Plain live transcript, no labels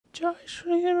Jai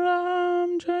Shri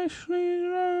Ram, Jai Shri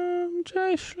Ram,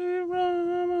 Jai Shri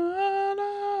Ram,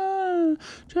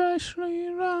 Jai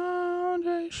Shri Ram,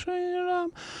 Jai Shri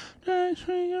Ram, Jai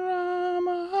Shri Ram,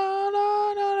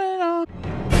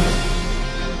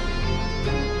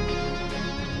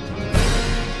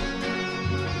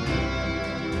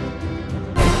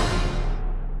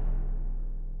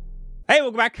 Hey,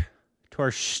 welcome back to our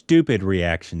stupid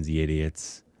reactions, you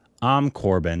idiots. I'm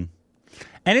Corbin,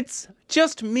 and it's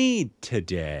just me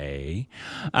today.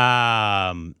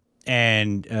 For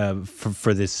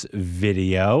this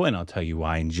video, and I'll tell you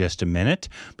why in just a minute.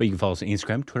 But you can follow us on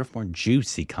Instagram, Twitter for more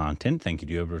juicy content. Thank you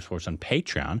to whoever supports us on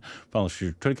Patreon. Follow us on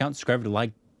your Twitter account, subscribe to the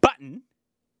like button.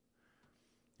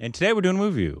 And today we're doing a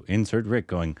movie review. Insert Rick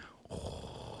going,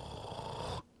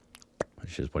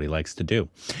 which is what he likes to do.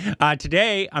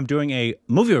 Today, I'm doing a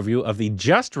movie review of the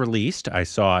just released. I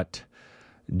just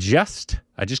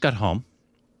got home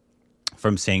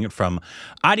from seeing it from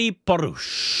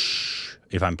Adipurush.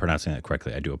 If I'm pronouncing that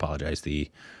correctly, I do apologize.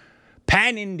 The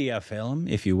pan-India film,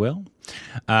 if you will.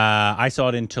 I saw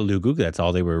it in Telugu. That's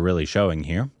all they were really showing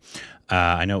here.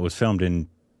 I know it was filmed in,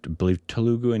 I believe,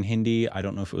 Telugu and Hindi. I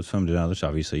don't know if it was filmed in others.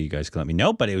 Obviously, you guys can let me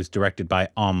know. But it was directed by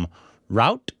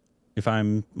Rout. If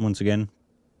I'm, once again,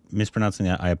 mispronouncing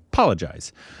that, I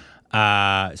apologize.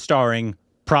 Starring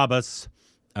Prabhas,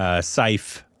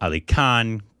 Saif Ali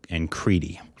Khan, and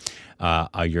Kriti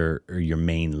are your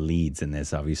main leads in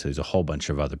this. Obviously, there's a whole bunch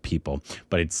of other people,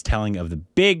 but it's telling of the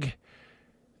big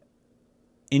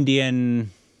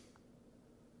Indian.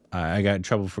 I got in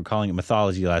trouble for calling it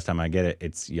mythology last time. I get it.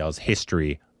 It's y'all's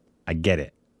history. I get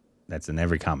it. That's in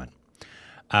every comment.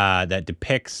 That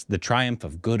depicts the triumph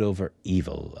of good over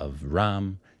evil, of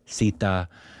Ram, Sita,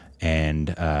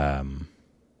 and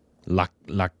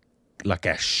Lakesh.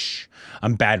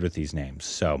 I'm bad with these names,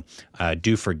 so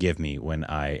do forgive me when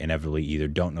I inevitably either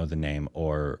don't know the name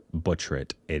or butcher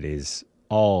it. It is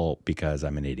all because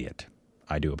I'm an idiot.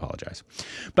 I do apologize.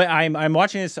 But I'm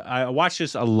watching this. I watched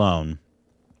this alone.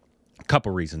 A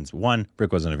couple reasons. One,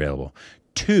 Rick wasn't available.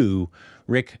 Two,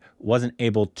 Rick wasn't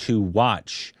able to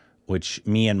watch, which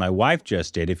me and my wife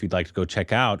just did. If you'd like to go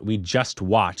check out, we just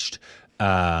watched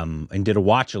and did a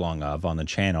watch along of on the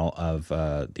channel of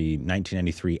the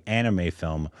 1993 anime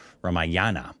film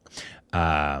Ramayana.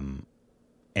 And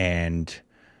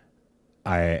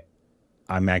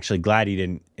I'm actually glad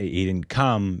he didn't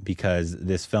come, because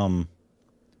this film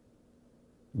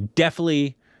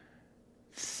definitely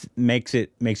makes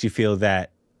you feel that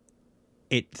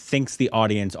it thinks the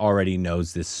audience already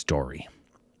knows this story.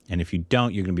 And if you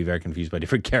don't, you're going to be very confused by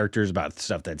different characters about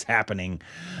stuff that's happening.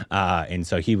 And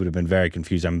so he would have been very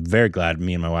confused. I'm very glad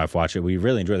me and my wife watched it. We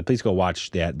really enjoyed it. Please go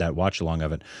watch that watch along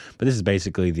of it. But this is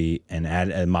basically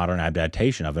a modern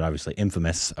adaptation of it, obviously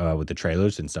infamous with the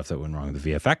trailers and stuff that went wrong with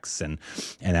the VFX and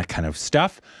that kind of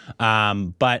stuff.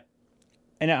 I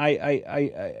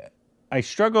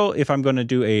struggle if I'm going to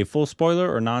do a full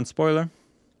spoiler or non-spoiler,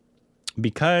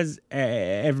 because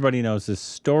everybody knows this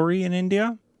story in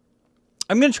India.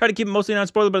 I'm going to try to keep it mostly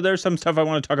non-spoiler, but there's some stuff I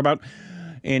want to talk about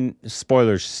in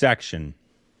spoilers section.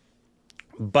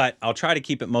 But I'll try to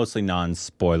keep it mostly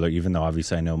non-spoiler, even though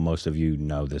obviously I know most of you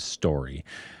know this story.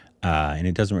 And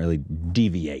it doesn't really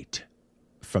deviate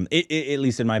from, at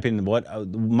least in my opinion,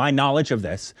 my knowledge of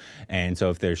this. And so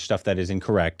if there's stuff that is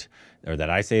incorrect, or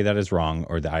that I say that is wrong,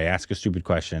 or that I ask a stupid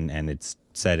question and it's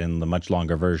said in the much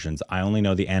longer versions, I only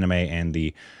know the anime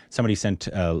and somebody sent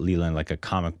Leland like a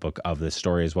comic book of this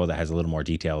story as well that has a little more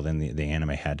detail than the anime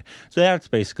had. So that's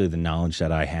basically the knowledge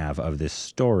that I have of this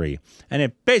story. And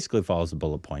it basically follows the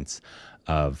bullet points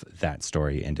of that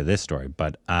story into this story.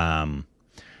 But so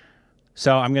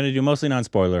I'm going to do mostly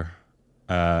non-spoiler.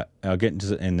 I'll get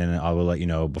into, and then I will let you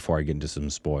know before I get into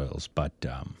some spoils. But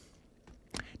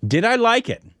did I like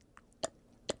it?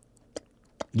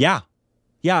 Yeah,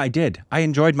 I did. I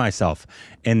enjoyed myself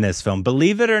in this film,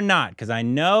 believe it or not, because I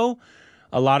know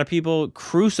a lot of people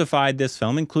crucified this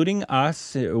film, including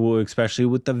us, especially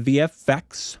with the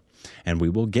VFX, and we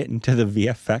will get into the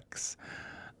VFX.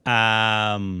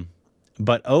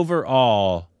 But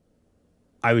overall,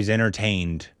 I was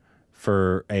entertained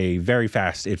for a very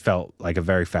fast, it felt like a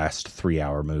very fast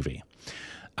 3-hour movie.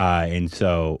 And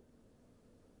so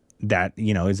that,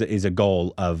 you know, is a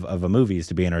goal of a movie, is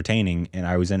to be entertaining, and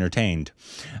I was entertained.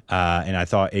 And I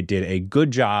thought it did a good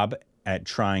job at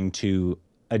trying to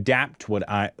adapt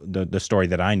the story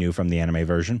that I knew from the anime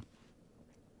version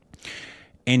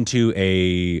into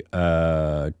in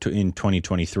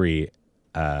 2023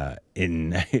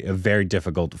 in a very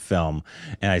difficult film.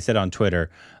 And I said on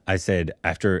Twitter, I said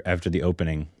after the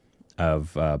opening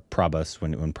of Prabhas,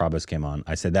 when Prabhas came on,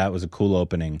 I said that was a cool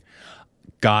opening.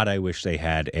 God, I wish they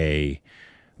had a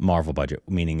Marvel budget,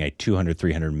 meaning a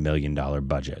 $200-300 million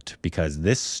budget, because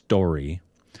this story,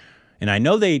 and I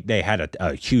know they had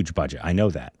a huge budget. I know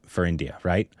that for India,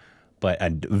 right? But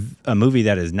a movie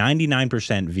that is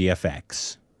 99%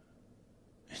 VFX,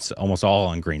 it's almost all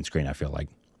on green screen, I feel like,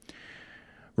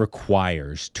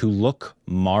 requires to look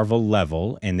Marvel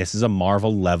level, and this is a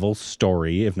Marvel level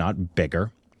story, if not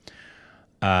bigger,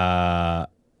 to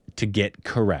get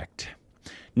correct.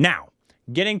 Now,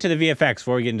 getting to the VFX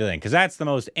before we get into the thing, because that's the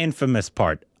most infamous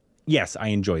part. Yes, I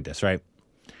enjoyed this, right?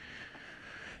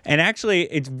 And actually,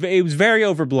 it was very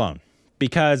overblown,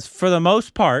 because for the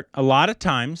most part, a lot of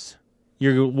times,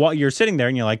 you're sitting there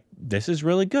and you're like, this is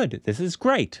really good. This is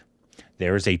great.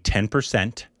 There is a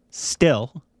 10%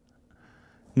 still,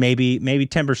 maybe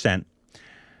 10%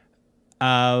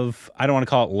 of, I don't want to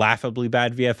call it laughably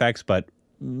bad VFX, but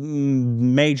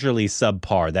majorly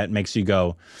subpar. That makes you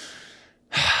go,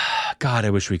 God, I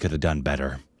wish we could have done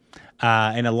better.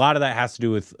 And a lot of that has to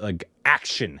do with like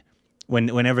action.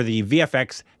 Whenever the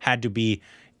VFX had to be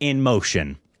in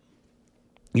motion,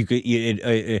 you could.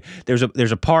 There's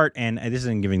a part, and this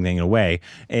isn't giving anything away.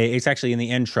 It's actually in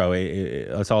the intro.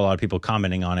 I saw a lot of people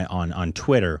commenting on it on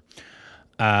Twitter,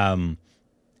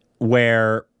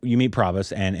 where you meet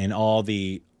Prabhas and all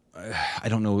the. I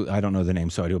don't know the name,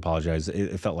 so I do apologize.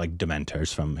 It felt like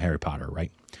Dementors from Harry Potter,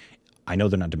 right? I know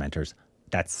they're not Dementors.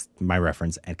 That's my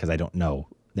reference, and because I don't know,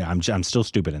 I'm still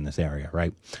stupid in this area,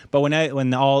 right? But when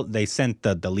they sent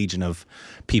the legion of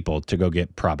people to go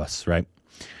get Prabhas, right,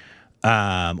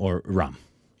 or Ram,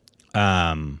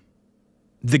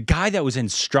 the guy that was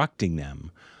instructing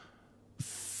them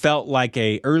felt like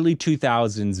a early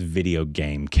 2000s video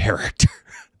game character.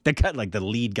 They got like the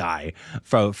lead guy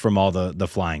from all the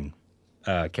flying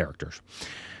characters.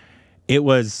 It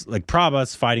was like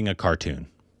Prabhas fighting a cartoon.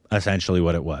 Essentially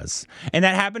what it was. And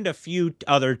that happened a few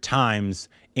other times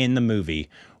in the movie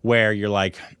where you're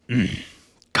like,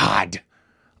 God,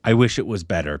 I wish it was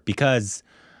better, because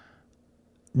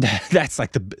that's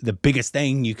like the biggest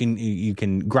thing you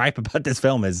can gripe about this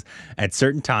film is at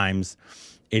certain times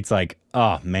it's like,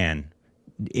 oh man,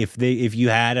 if you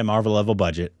had a Marvel level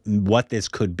budget, what this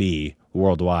could be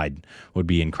worldwide would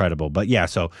be incredible. But yeah,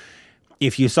 so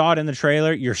if you saw it in the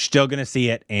trailer, you're still going to see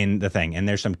it in the thing. And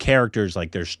there's some characters,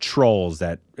 like there's trolls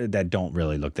that don't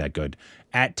really look that good.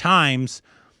 At times,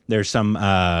 there's some,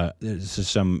 and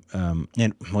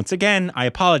once again, I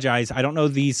apologize. I don't know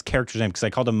these characters' names because I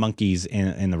called them monkeys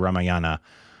in the Ramayana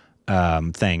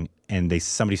thing. And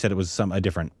somebody said it was a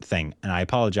different thing. And I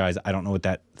apologize. I don't know what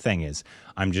that thing is.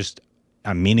 I'm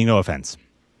meaning no offense.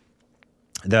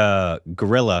 The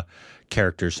gorilla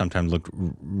characters sometimes look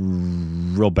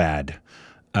real bad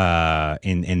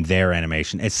in their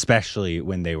animation, especially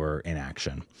when they were in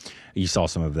action. You saw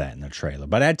some of that in the trailer.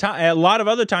 But at a lot of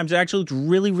other times, it actually looked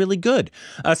really, really good.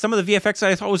 Some of the VFX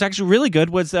I thought was actually really good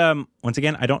was, once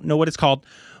again, I don't know what it's called,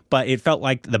 but it felt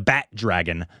like the bat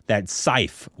dragon that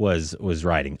Scythe was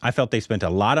riding. I felt they spent a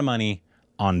lot of money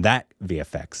on that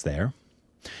VFX there.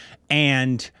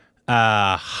 And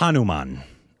Hanuman,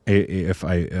 if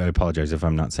I apologize if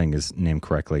I'm not saying his name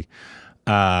correctly.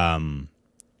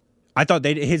 I thought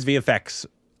his VFX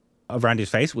around his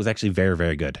face was actually very,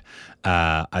 very good.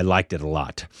 I liked it a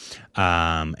lot.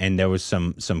 And there was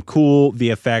some cool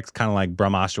VFX, kind of like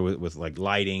Brahmastra with like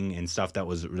lighting and stuff that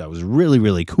was really,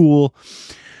 really cool.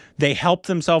 They helped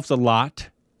themselves a lot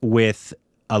with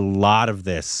a lot of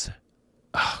this,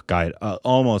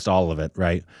 almost all of it,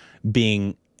 right,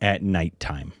 being at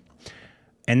nighttime.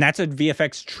 And that's a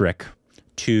VFX trick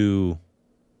to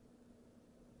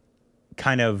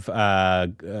kind of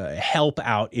help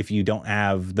out if you don't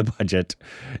have the budget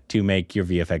to make your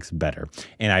VFX better.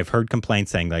 And I've heard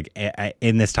complaints saying, like,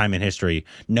 in this time in history,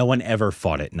 no one ever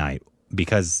fought at night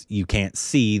because you can't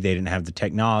see. They didn't have the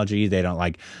technology. They don't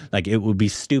like it would be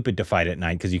stupid to fight at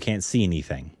night because you can't see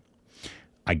anything.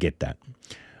 I get that.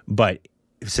 But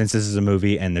since this is a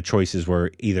movie and the choices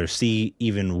were either see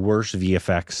even worse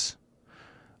VFX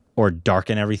or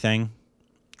darken everything,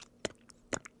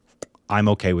 I'm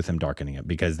okay with them darkening it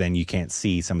because then you can't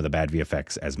see some of the bad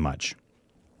VFX as much.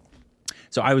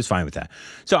 So I was fine with that.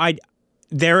 So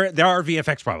there are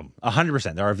VFX problems,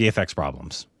 100%. There are VFX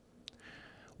problems.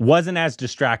 Wasn't as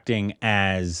distracting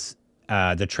as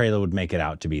the trailer would make it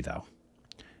out to be, though.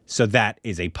 So that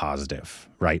is a positive,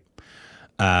 right?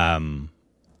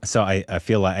 So I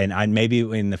feel like, and I maybe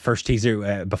in the first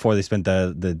teaser before they spent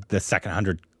the second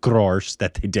 100 crores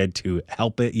that they did to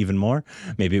help it even more,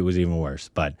 maybe it was even worse.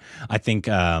 But I think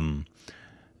it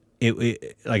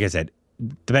like I said,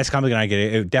 the best compliment I get,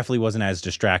 it definitely wasn't as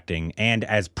distracting and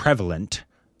as prevalent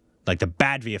Like the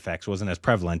bad VFX wasn't as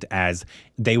prevalent as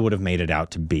they would have made it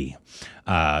out to be.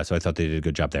 So I thought they did a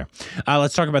good job there.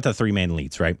 Let's talk about the 3 main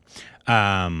leads, right?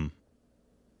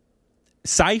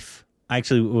 Saif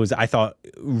actually was, I thought,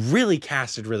 really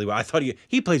casted really well. I thought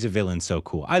he plays a villain so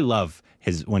cool. I love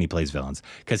when he plays villains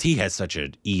because he has such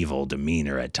an evil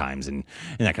demeanor at times and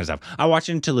that kind of stuff. I watched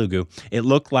it in Telugu. It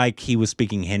looked like he was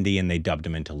speaking Hindi and they dubbed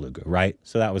him in Telugu, right?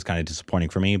 So that was kind of disappointing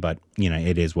for me, but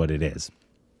it is what it is.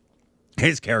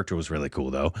 His character was really cool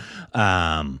though.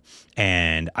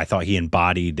 And I thought he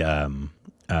embodied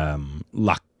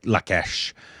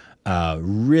Lakesh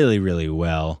really, really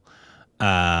well.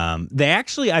 They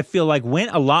actually, I feel like,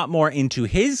 went a lot more into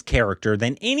his character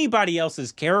than anybody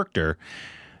else's character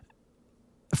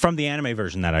from the anime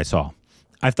version that I saw.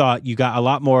 I thought you got a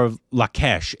lot more of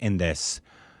Lakesh in this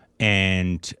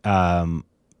and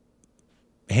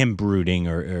him brooding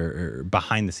or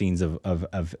behind the scenes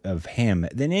of him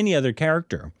than any other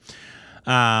character.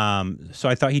 So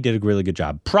I thought he did a really good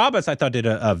job. Prabhas, I thought, did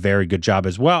a very good job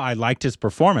as well. I liked his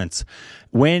performance.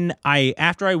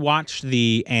 After I watched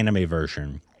the anime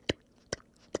version,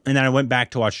 and then I went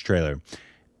back to watch the trailer,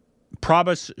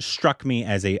 Prabhas struck me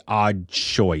as a odd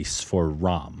choice for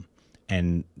Ram.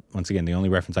 And once again, the only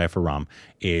reference I have for Ram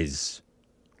is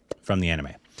from the anime.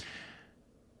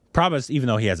 Prabhas, even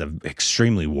though he has an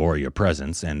extremely warrior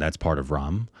presence, and that's part of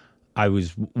Ram, I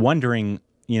was wondering,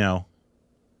 I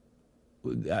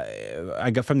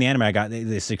got from the anime, I got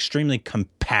this extremely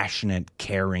compassionate,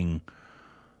 caring,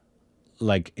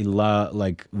 like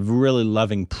really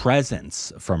loving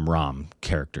presence from Ram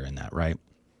character in that, right?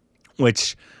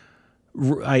 Which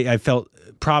I felt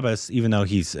Prabhas, even though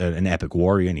he's an epic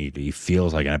warrior and he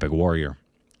feels like an epic warrior,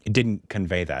 it didn't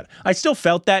convey that. I still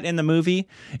felt that in the movie,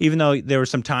 even though there were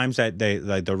some times that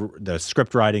the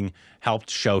script writing helped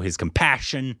show his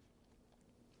compassion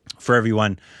for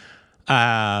everyone.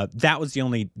 That was the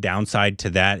only downside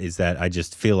to that, is that I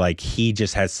just feel like he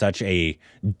just has such a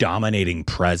dominating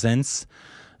presence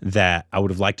that I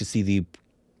would have liked to see the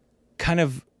kind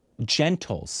of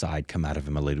gentle side come out of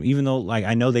him a little. Even though, like,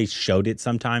 I know they showed it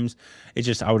sometimes, it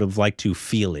just, I would have liked to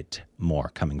feel it more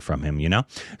coming from him, So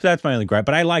that's my only gripe.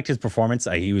 But I liked his performance.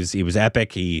 He was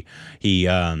epic. He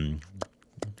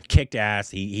kicked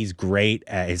ass. He's great.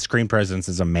 His screen presence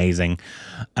is amazing.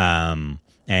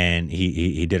 And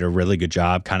he did a really good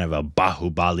job, kind of a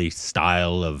Bahubali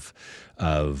style of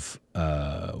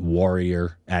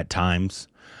warrior at times.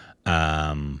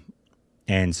 And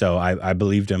so I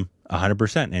believed him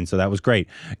 100%. And so that was great.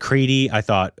 Kriti, I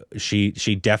thought she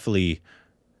definitely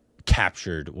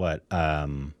captured what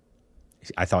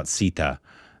I thought Sita,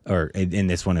 or in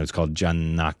this one it was called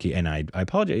Janaki. And I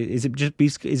apologize. Is it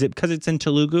because it's in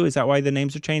Telugu? Is that why the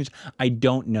names are changed? I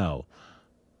don't know.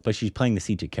 But she's playing the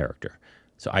Sita character.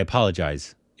 So I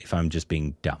apologize if I'm just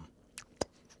being dumb.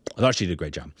 I thought she did a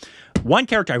great job. One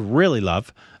character I really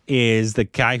love is the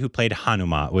guy who played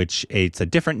Hanuma, which it's a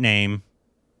different name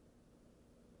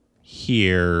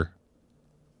here.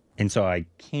 And so I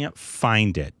can't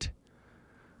find it.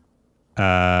 So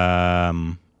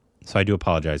I do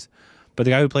apologize. But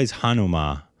the guy who plays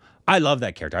Hanuma, I love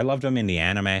that character. I loved him in the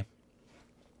anime.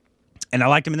 And I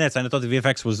liked him in this. And I thought the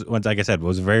VFX was, like I said,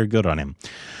 was very good on him.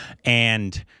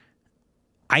 And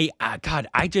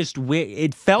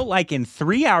it felt like in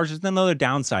 3 hours, there's another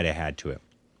downside I had to it.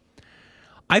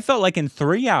 I felt like in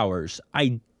 3 hours,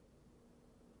 I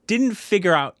didn't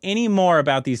figure out any more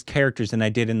about these characters than I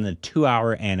did in the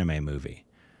 2-hour anime movie.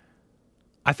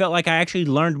 I felt like I actually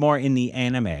learned more in the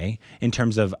anime in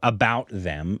terms of about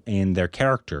them and their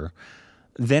character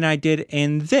than I did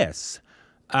in this.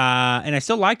 And I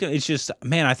still liked it. It's just,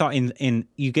 man, I thought in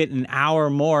you get an hour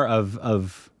more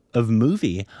of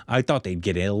movie, I thought they'd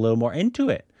get a little more into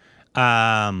it.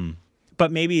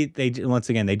 But maybe they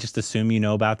just assume you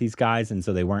know about these guys, and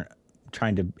so they weren't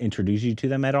trying to introduce you to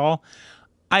them at all.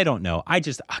 I don't know. I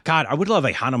would love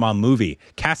a Hanuma movie.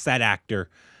 Cast that actor,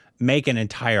 make an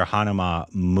entire Hanuma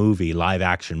movie, live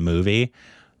action movie.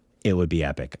 It would be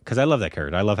epic, because I love that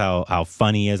character. I love how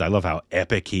funny he is. I love how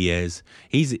epic he is.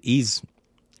 He's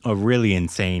a really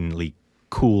insanely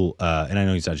cool, and I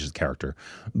know he's not just a character,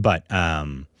 but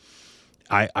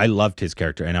I loved his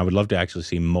character, and I would love to actually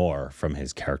see more from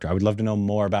his character. I would love to know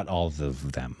more about all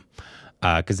of them,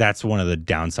 because that's one of the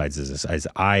downsides of this. As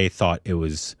I thought it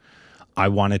was, I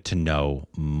wanted to know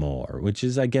more, which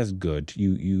is, I guess, good.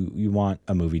 You want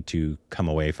a movie to come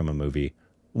away from a movie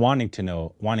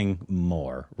wanting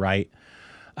more, right?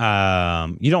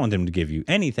 You don't want them to give you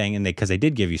anything, and because they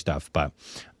did give you stuff, but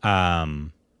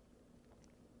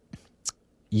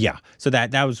yeah. So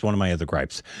that was one of my other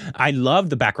gripes. I love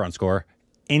the background score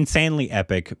insanely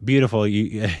epic, beautiful.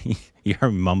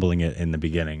 You're mumbling it in the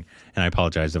beginning, and I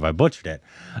apologize if I butchered it.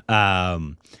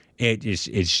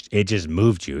 It just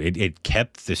moved you. It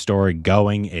kept the story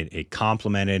going. It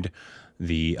complemented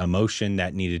the emotion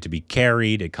that needed to be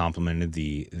carried. It complemented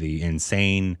the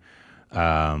insane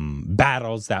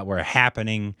battles that were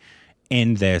happening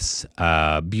in this,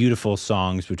 beautiful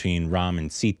songs between Ram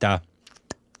and Sita.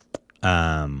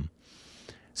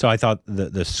 So I thought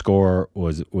the score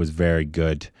was very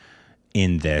good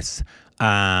in this.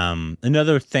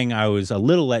 Another thing I was a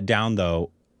little let down,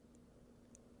 though,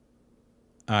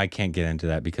 I can't get into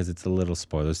that because it's a little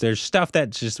spoilers. There's stuff that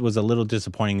just was a little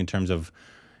disappointing in terms of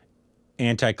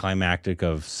anticlimactic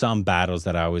of some battles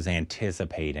that I was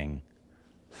anticipating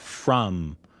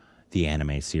from the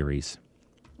anime series.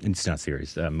 It's not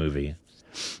series, movie.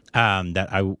 That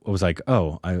I was like,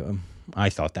 oh, I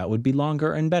thought that would be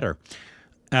longer and better.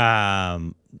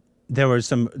 There were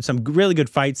some really good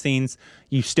fight scenes.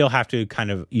 You still have to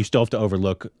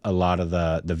overlook a lot of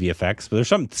the VFX, but there's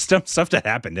some stuff that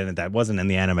happened in it that wasn't in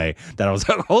the anime that I was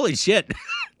like, holy shit.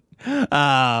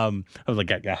 I was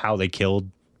like, how they killed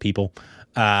people.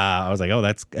 I was like, oh,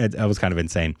 that was kind of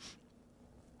insane.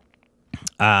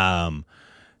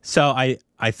 So I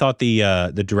thought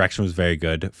the direction was very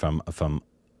good from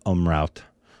Omraut.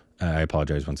 I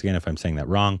apologize once again if I'm saying that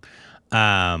wrong.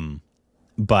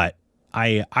 But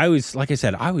I was, like I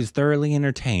said, I was thoroughly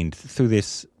entertained through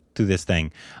this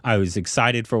thing. I was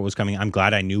excited for what was coming. I'm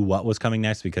glad I knew what was coming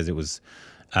next because it was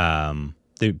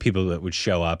the people that would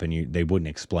show up and they wouldn't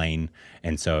explain.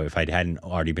 And so if I hadn't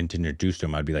already been introduced to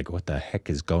them, I'd be like, what the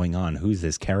heck is going on? Who's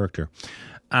this character?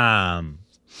 There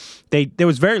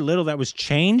was very little that was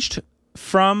changed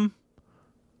from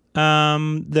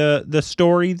the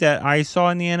story that I saw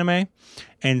in the anime.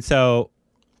 And so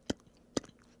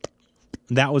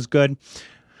that was good.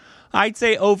 I'd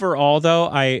say overall, though,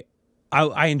 I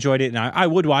enjoyed it, and I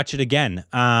would watch it again.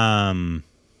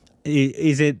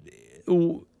 Is it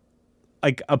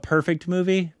like a perfect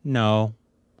movie? No.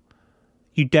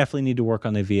 You definitely need to work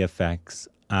on the VFX.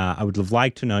 I would have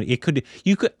liked to know.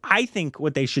 I think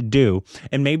what they should do,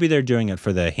 and maybe they're doing it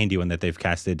for the Hindi one that they've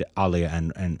casted Alia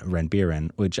and Ranbir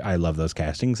in, which I love those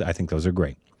castings. I think those are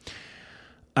great.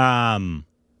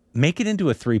 Make it into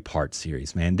a 3-part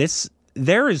series, man.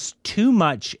 There is too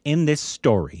much in this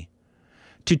story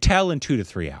to tell in 2 to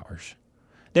 3 hours.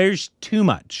 There's too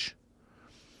much.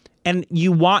 And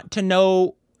you want to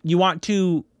know, you want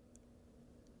to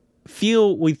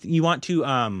feel with, you want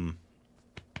to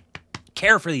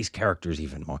care for these characters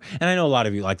even more. And I know a lot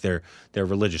of you like they're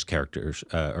religious characters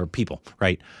or people,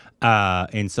 right?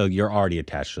 And so you're already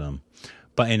attached to them.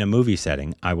 But in a movie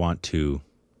setting, you want to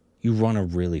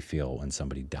really feel when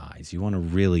somebody dies. You want to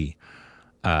really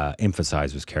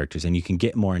emphasize those characters, and you can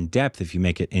get more in depth if you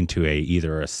make it into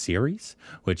either a series,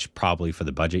 which probably for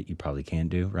the budget you probably can't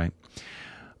do, right?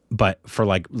 But for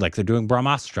like they're doing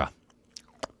Brahmastra,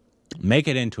 make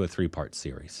it into a 3-part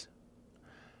series,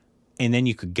 and then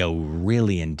you could go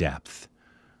really in depth,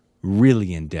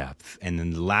 and then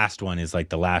the last one is like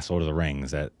the last Lord of the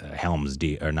Rings at Helm's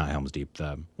Deep, or not Helm's Deep,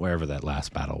 wherever that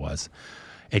last battle was.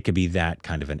 It could be that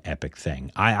kind of an epic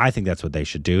thing. I think that's what they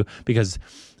should do, because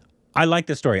I like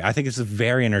the story. I think it's a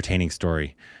very entertaining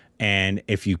story. And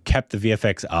if you kept the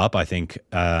VFX up, I think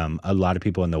a lot of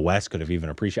people in the West could have even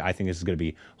appreciated. I think this is going to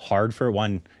be hard for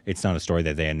one. It's not a story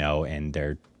that they know, and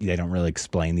they don't really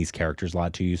explain these characters a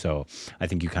lot to you. So I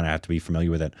think you kind of have to be familiar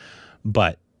with it.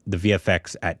 But the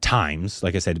VFX at times,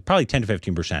 like I said, probably 10 to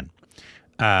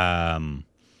 15%.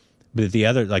 But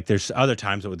there's other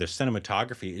times where their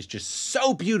cinematography is just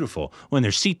so beautiful. When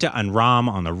there's Sita and Ram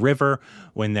on the river,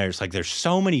 when there's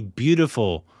so many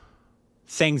beautiful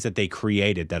things that they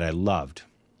created that I loved.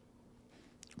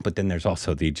 But then there's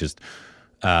also the just,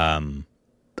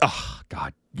 oh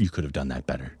God, you could have done that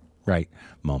better, right?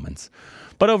 Moments.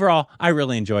 But overall, I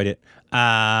really enjoyed it.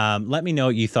 Let me know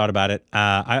what you thought about it.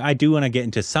 I do want to get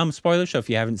into some spoilers, so if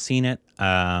you haven't seen it,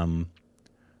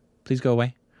 please go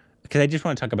away. Because I just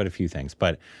want to talk about a few things,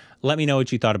 but let me know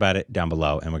what you thought about it down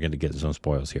below, and we're going to get some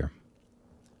spoils here.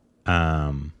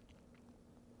 So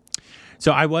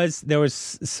there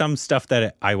was some stuff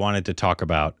that I wanted to talk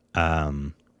about,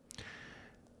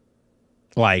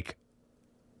 like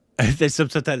there's some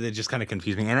stuff that just kind of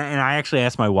confused me, and I actually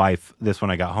asked my wife this when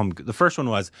I got home. The first one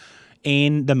was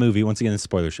in the movie. Once again, the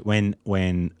spoilers.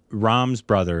 When Ram's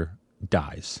brother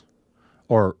dies,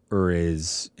 or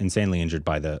is insanely injured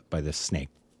by the snake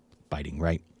biting,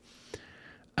 right?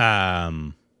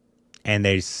 And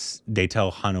they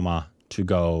tell Hanuman to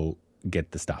go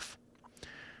get the stuff.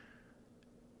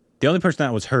 The only person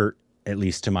that was hurt, at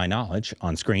least to my knowledge,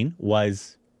 on screen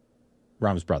was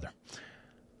Ram's brother.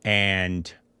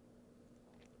 And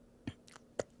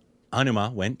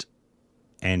Hanuma went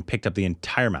and picked up the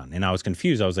entire mountain. And I was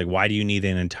confused. I was like, why do you need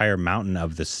an entire mountain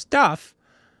of the stuff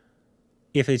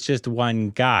if it's just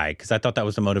one guy? Because I thought that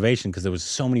was the motivation, because there was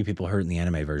so many people hurt in the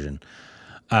anime version.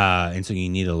 And so you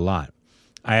needed a lot.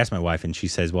 I asked my wife, and she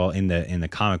says, well, in the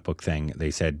comic book thing,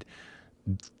 they said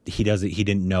he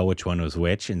didn't know which one was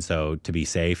which, and so to be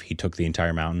safe, he took the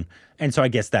entire mountain. And so I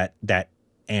guess that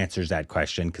answers that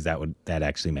question, because that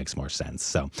actually makes more sense.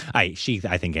 So she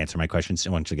I think answered my question.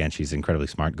 Once again, she's incredibly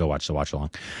smart. Go watch the watch along.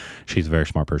 She's a very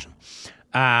smart person.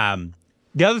 The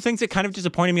other things that kind of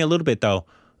disappointed me a little bit, though,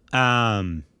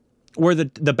 were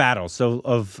the battles. So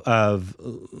of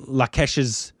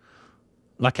Lakesh,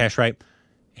 right?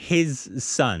 His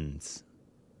sons,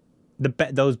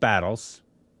 those battles,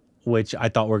 which I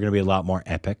thought were going to be a lot more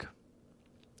epic,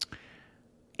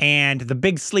 and the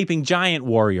big sleeping giant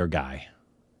warrior guy.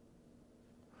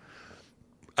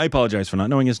 I apologize for not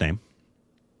knowing his name.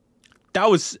 That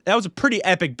was a pretty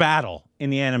epic battle in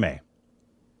the anime.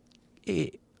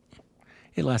 It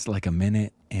lasted like a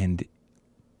minute, and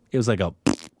it was like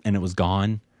and it was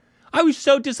gone. I was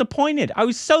so disappointed. I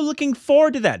was so looking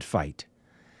forward to that fight.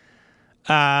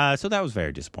 So that was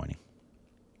very disappointing.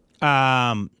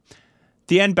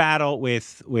 The end battle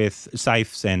with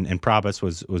Sifes and Prabhas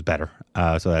was better.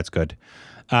 So that's good.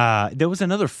 There was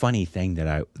another funny thing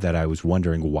that I was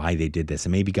wondering why they did this.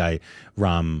 And maybe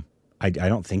Ram, I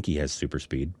don't think he has super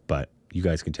speed, but you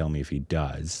guys can tell me if he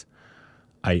does.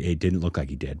 It didn't look like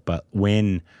he did. But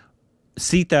when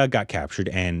Sita got captured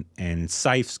and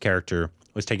Sife's character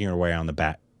was taking her away on the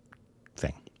bat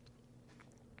thing,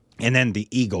 and then the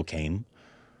eagle came,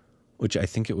 which I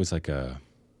think it was like a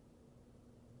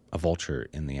vulture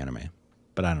in the anime,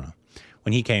 but I don't know.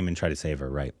 When he came and tried to save her,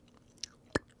 right?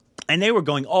 And they were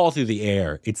going all through the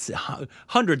air. It's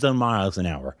hundreds of miles an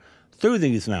hour through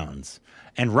these mountains.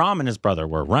 And Ram and his brother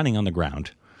were running on the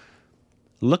ground,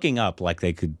 looking up like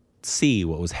they could see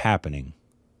what was happening.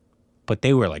 But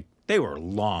they were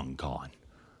long gone.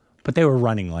 But they were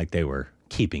running like they were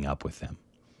keeping up with them.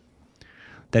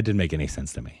 That didn't make any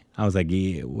sense to me. I was like,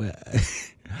 yeah, well,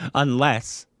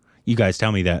 unless you guys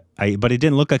tell me that. But it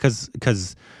didn't look like,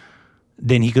 because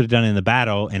then he could have done it in the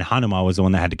battle, and Hanuma was the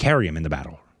one that had to carry him in the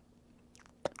battle.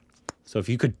 So if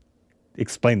you could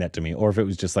explain that to me, or if it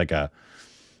was just like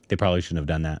they probably shouldn't have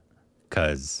done that,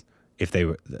 because if they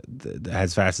were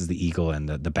as fast as the eagle and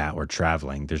the bat were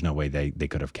traveling, there's no way they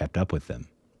could have kept up with them.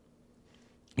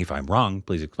 If I'm wrong,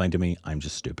 please explain to me. I'm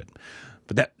just stupid.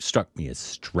 But that struck me as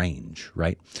strange,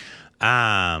 right?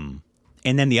 And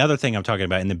then the other thing I'm talking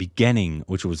about in the beginning,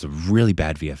 which was a really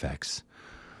bad VFX,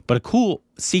 but a cool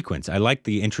sequence. I like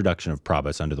the introduction of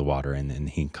Prabhas under the water and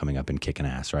he coming up and kicking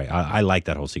ass, right? I like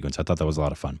that whole sequence. I thought that was a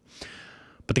lot of fun.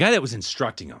 But the guy that was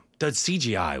instructing him, the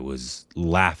CGI was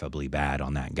laughably bad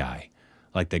on that guy.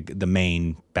 Like the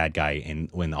main bad guy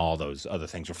when all those other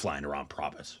things were flying around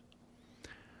Prabhas.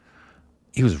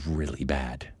 He was really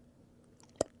bad.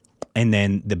 And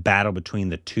then the battle between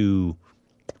the two,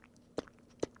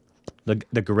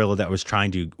 the gorilla that was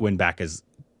trying to win back his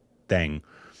thing,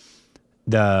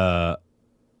 it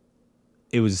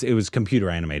was computer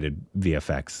animated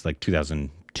VFX, like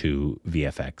 2002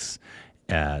 VFX.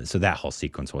 So that whole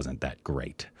sequence wasn't that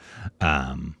great.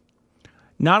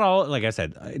 Not all, like I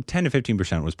said, 10 to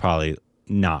 15% was probably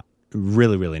not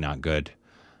really not good.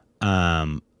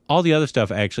 All the other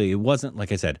stuff, actually, it wasn't,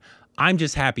 like I said, I'm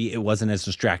just happy it wasn't as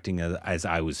distracting as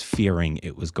I was fearing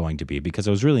it was going to be, because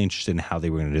I was really interested in how they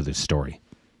were going to do this story.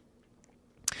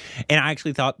 And I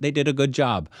actually thought they did a good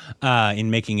job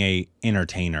in making a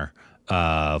entertainer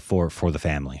for the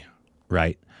family,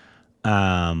 right?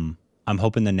 I'm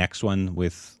hoping the next one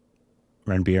with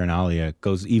Ranbir and Alia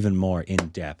goes even more in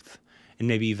depth and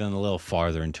maybe even a little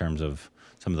farther in terms of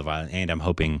some of the violence. And I'm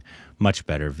hoping much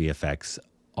better VFX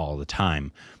all the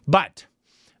time. But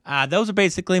those are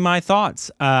basically my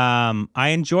thoughts. I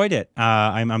enjoyed it.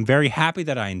 I'm very happy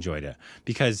that I enjoyed it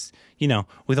because, you know,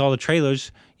 with all the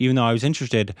trailers, even though I was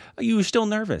interested, you were still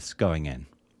nervous going in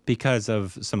because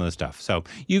of some of the stuff. So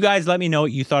you guys let me know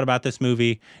what you thought about this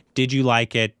movie. Did you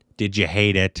like it? Did you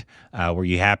hate it? Were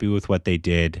you happy with what they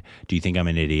did? Do you think I'm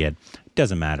an idiot?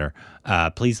 Doesn't matter.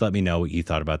 Please let me know what you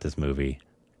thought about this movie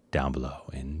down below.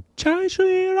 And Jai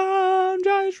Shri Ram,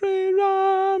 Jai Shri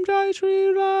Ram, Jai Shri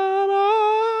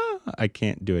Ram. I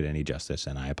can't do it any justice,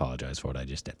 and I apologize for what I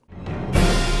just did.